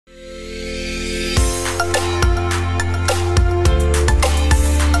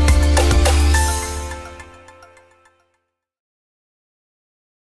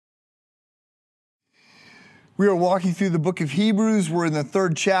We are walking through the book of Hebrews. We're in the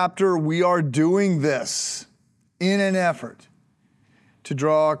 3rd chapter. We are doing this in an effort to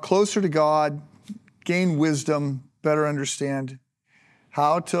draw closer to God, gain wisdom, better understand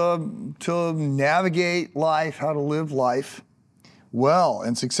how to navigate life, how to live life well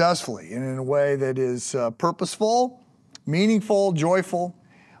and successfully, and in a way that is purposeful, meaningful, joyful,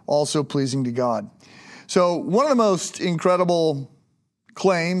 also pleasing to God. So one of the most incredible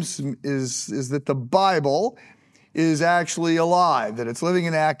claims is that the Bible is actually alive, that it's living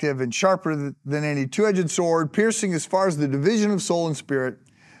and active and sharper than any two-edged sword, piercing as far as the division of soul and spirit,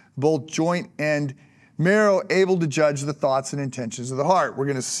 both joint and marrow, able to judge the thoughts and intentions of the heart. We're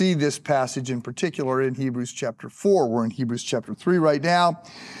going to see this passage in particular in Hebrews chapter 4. We're in Hebrews chapter 3 right now.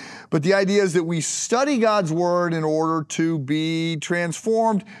 But the idea is that we study God's word in order to be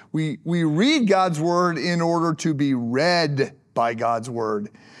transformed. We read God's word in order to be read by God's word,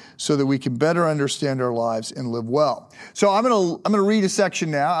 so that we can better understand our lives and live well. So I'm going to read a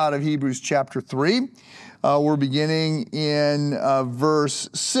section now out of Hebrews chapter 3. We're beginning in verse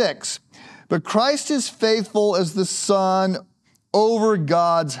 6. But Christ is faithful as the Son over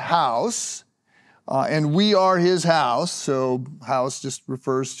God's house, and we are his house. So house just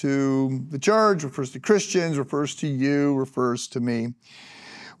refers to the church, refers to Christians, refers to you, refers to me.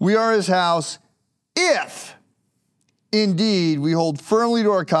 We are his house if indeed we hold firmly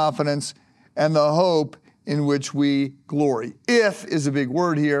to our confidence and the hope in which we glory. If is a big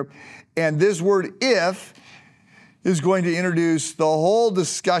word here, and this word if is going to introduce the whole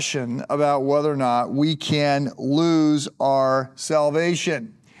discussion about whether or not we can lose our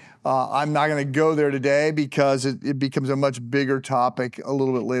salvation. I'm not going to go there today because it becomes a much bigger topic a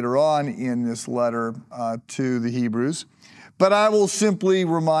little bit later on in this letter to the Hebrews. But I will simply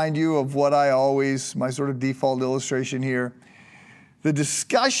remind you of what my sort of default illustration here. The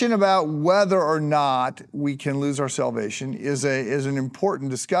discussion about whether or not we can lose our salvation is an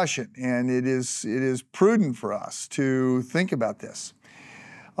important discussion, and it is prudent for us to think about this.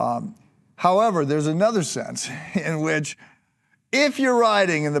 However, there's another sense in which if you're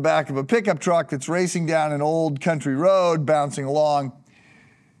riding in the back of a pickup truck that's racing down an old country road, bouncing along,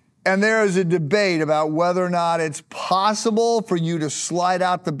 and there is a debate about whether or not it's possible for you to slide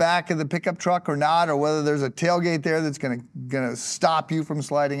out the back of the pickup truck or not, or whether there's a tailgate there that's going to stop you from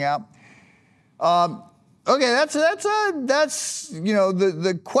sliding out. Okay, that's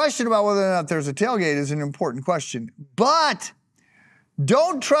the question about whether or not there's a tailgate is an important question. But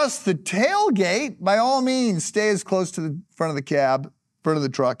don't trust the tailgate. By all means, stay as close to the front of the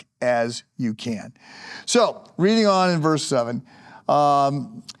truck as you can. So, reading on in verse 7.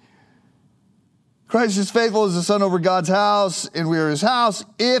 Christ is faithful as the Son over God's house, and we are his house,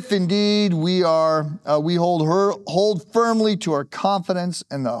 if indeed we hold firmly to our confidence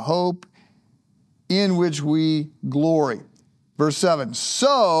and the hope in which we glory. Verse 7,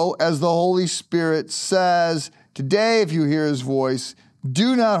 so as the Holy Spirit says, today if you hear his voice,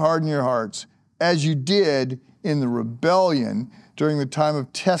 do not harden your hearts, as you did in the rebellion during the time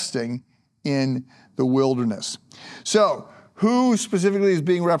of testing in the wilderness. So, who specifically is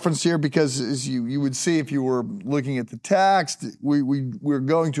being referenced here? Because as you would see if you were looking at the text, we're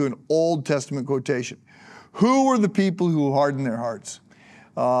going to an Old Testament quotation. Who were the people who hardened their hearts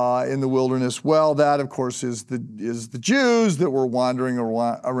in the wilderness? Well, that of course is the Jews that were wandering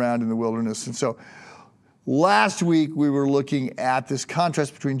around in the wilderness. And so last week we were looking at this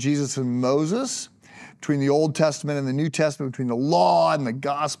contrast between Jesus and Moses, between the Old Testament and the New Testament, between the law and the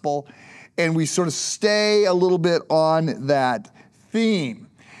gospel. And we sort of stay a little bit on that theme.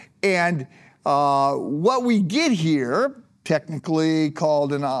 And what we get here, technically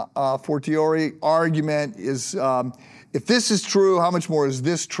called an a fortiori argument, is if this is true, how much more is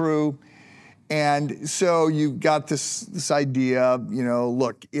this true? And so you've got this idea,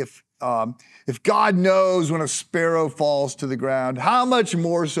 look, if God knows when a sparrow falls to the ground, how much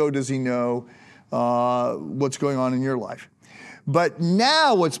more so does he know what's going on in your life? But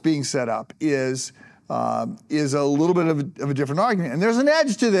now what's being set up is a little bit of a different argument. And there's an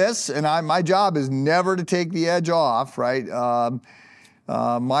edge to this, and my job is never to take the edge off, right?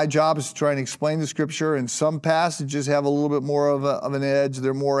 My job is to try and explain the Scripture, and some passages have a little bit more of an edge.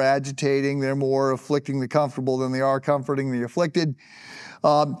 They're more agitating. They're more afflicting the comfortable than they are comforting the afflicted.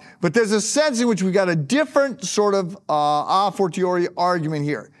 But there's a sense in which we've got a different sort of a fortiori argument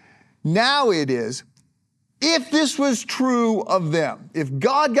here. Now it is, if this was true of them, if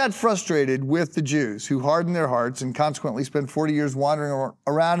God got frustrated with the Jews who hardened their hearts and consequently spent 40 years wandering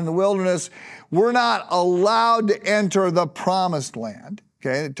around in the wilderness, we're not allowed to enter the promised land,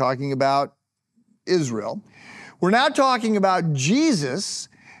 okay, talking about Israel. We're now talking about Jesus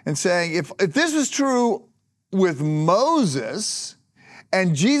and saying, if this was true with Moses,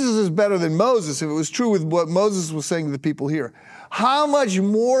 and Jesus is better than Moses, if it was true with what Moses was saying to the people here, how much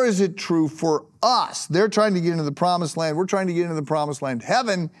more is it true for us? They're trying to get into the promised land. We're trying to get into the promised land,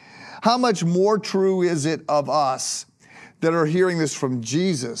 heaven. How much more true is it of us that are hearing this from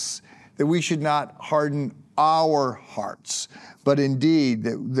Jesus, that we should not harden our hearts, but indeed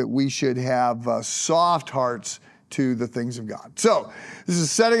that we should have soft hearts to the things of God. So this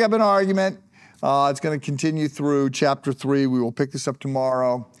is setting up an argument. It's going to continue through chapter 3. We will pick this up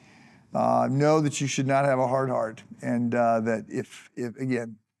tomorrow. Know that you should not have a hard heart, and that if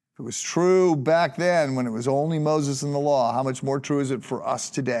again, if it was true back then when it was only Moses and the law, how much more true is it for us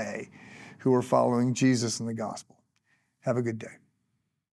today who are following Jesus and the gospel? Have a good day.